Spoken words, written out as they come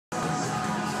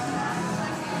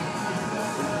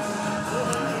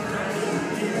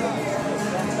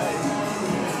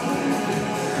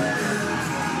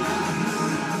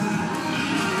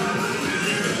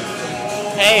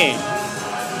Hey,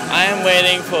 I am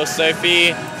waiting for Sophie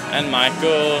and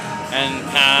Michael and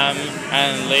Pam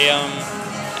and Liam,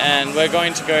 and we're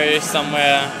going to go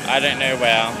somewhere, I don't know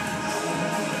where.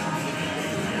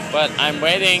 But I'm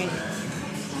waiting,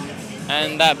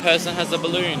 and that person has a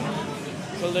balloon.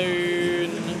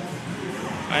 Balloon.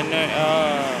 I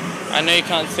know you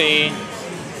can't see,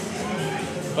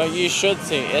 but you should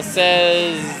see. It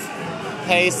says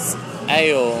Pace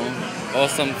Ale or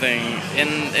something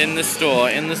in the store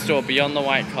beyond the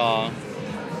white car.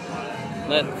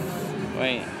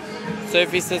 Wait.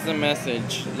 Sophie says a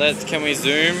message. Can we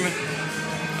zoom?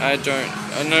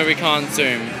 Oh no, we can't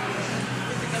zoom.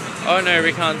 Oh no,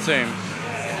 we can't zoom.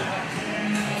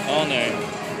 Oh no.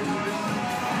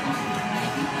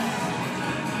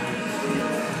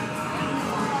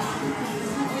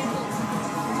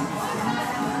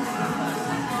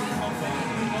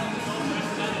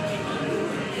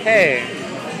 Hey,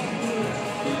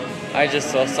 I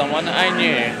just saw someone I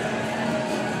knew.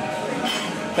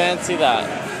 Fancy that.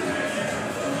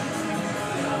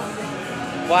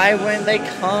 Why won't they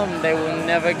come? They will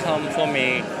never come for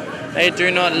me. They do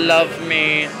not love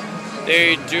me.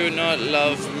 They do not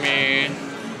love me.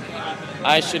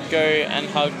 I should go and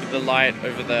hug the light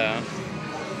over there,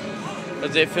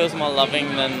 because it feels more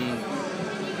loving than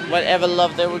whatever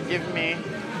love they would give me.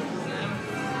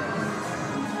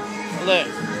 Look.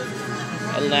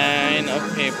 A line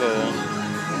of people.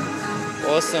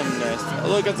 Awesomeness. Oh,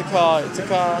 look, it's a car. It's a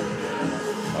car.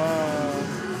 Oh.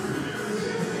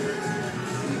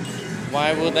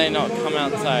 Why will they not come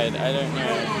outside? I don't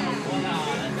know.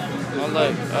 Oh,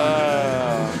 look.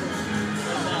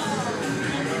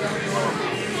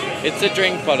 It's a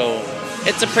drink bottle.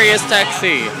 It's a Prius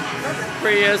taxi.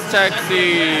 Prius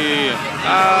taxi.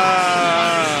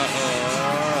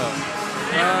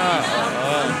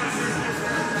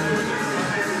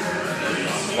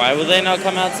 Why will they not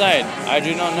come outside? I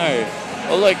do not know.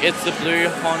 Oh look, it's the blue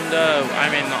Honda. I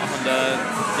mean not Honda.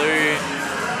 Blue.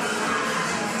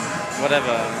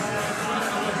 Whatever.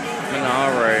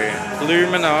 Monaro. Blue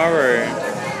Monaro.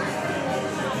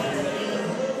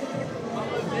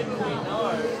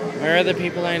 Where are the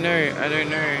people I know? I don't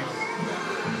know.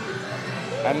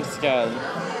 I'm scared.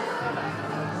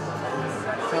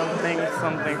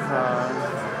 Something car.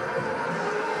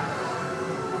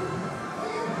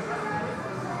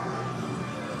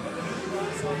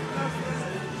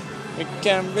 We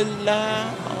can rely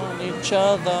on each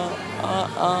other,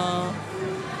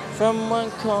 from one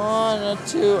corner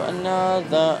to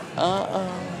another,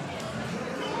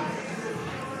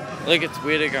 Look, it's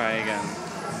Weirder Guy again.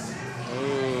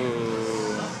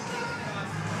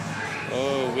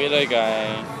 Oh, Weirder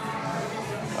Guy.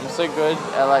 I'm so good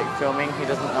at like filming, he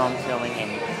doesn't know I'm filming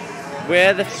him.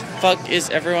 Where the fuck is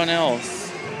everyone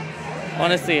else?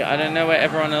 Honestly, I don't know where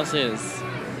everyone else is.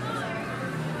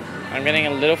 I'm getting a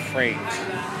little freaked.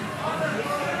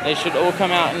 They should all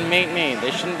come out and meet me.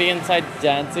 They shouldn't be inside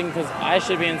dancing, because I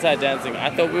should be inside dancing. I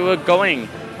thought we were going.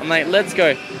 I'm like, let's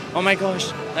go. Oh my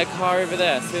gosh, that car over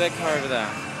there. See that car over there?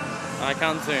 I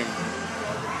can't zoom.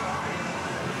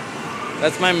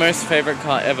 That's my most favorite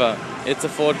car ever. It's a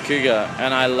Ford Cougar,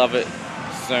 and I love it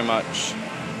so much.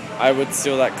 I would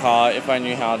steal that car if I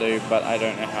knew how to, but I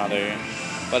don't know how to.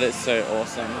 But it's so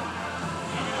awesome.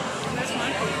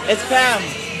 It's Pam!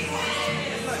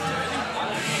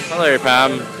 Hello,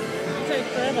 Pam.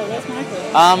 Where's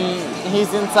Michael?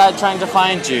 He's inside trying to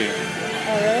find you. Oh,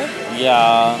 really?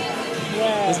 Yeah.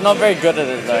 Yeah. He's not very good at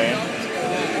it, though.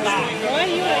 Why are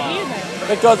you out here,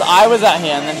 then? Because I was out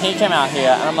here, and then he came out here,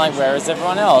 and I'm like, where is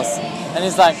everyone else? And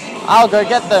he's like, I'll go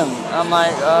get them. And I'm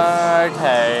like,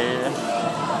 okay.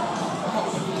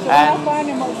 So I'll find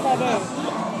him, what should I do?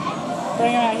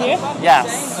 Bring him out here?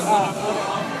 Yes.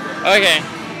 Okay.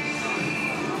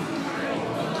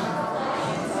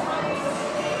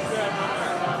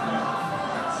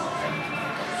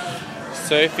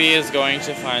 Sophie is going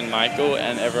to find Michael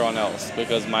and everyone else,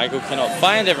 because Michael cannot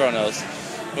find everyone else,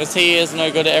 because he is no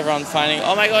good at everyone finding.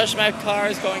 Oh my gosh, my car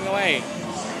is going away.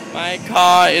 My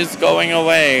car is going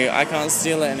away. I can't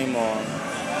steal it anymore.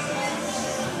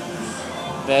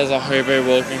 There's a hobo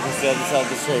walking across the other side of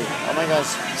the street. Oh my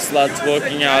gosh, sluts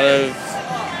walking out of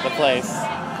the place.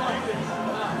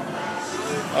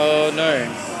 Oh no.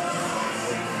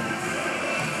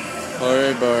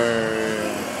 Hobo.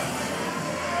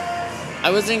 I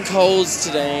was in Kohl's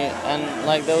today, and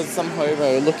like there was some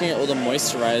hobo looking at all the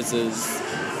moisturizers.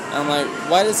 And I'm like,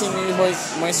 why does he need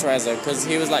moisturizer? Because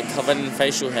he was like covered in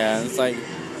facial hair. And it's like,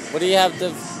 what do you have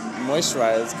to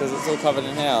moisturize? Because it's all covered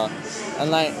in hair. And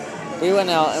like, we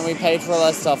went out and we paid for all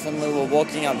our stuff, and we were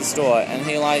walking out the store, and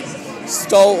he like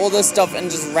stole all this stuff and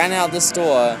just ran out the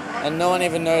store, and no one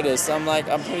even noticed. I'm like,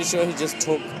 I'm pretty sure he just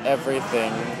took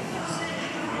everything,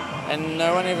 and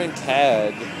no one even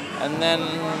cared. And then,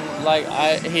 like,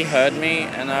 he heard me,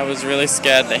 and I was really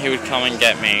scared that he would come and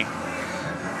get me.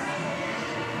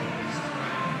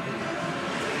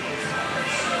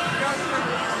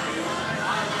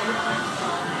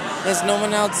 There's no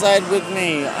one outside with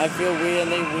me. I feel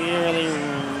really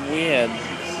weird.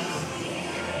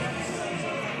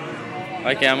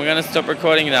 Okay, I'm gonna stop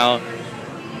recording now.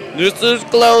 This is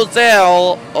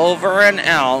Glozell, over and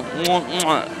out.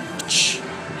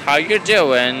 How you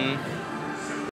doing?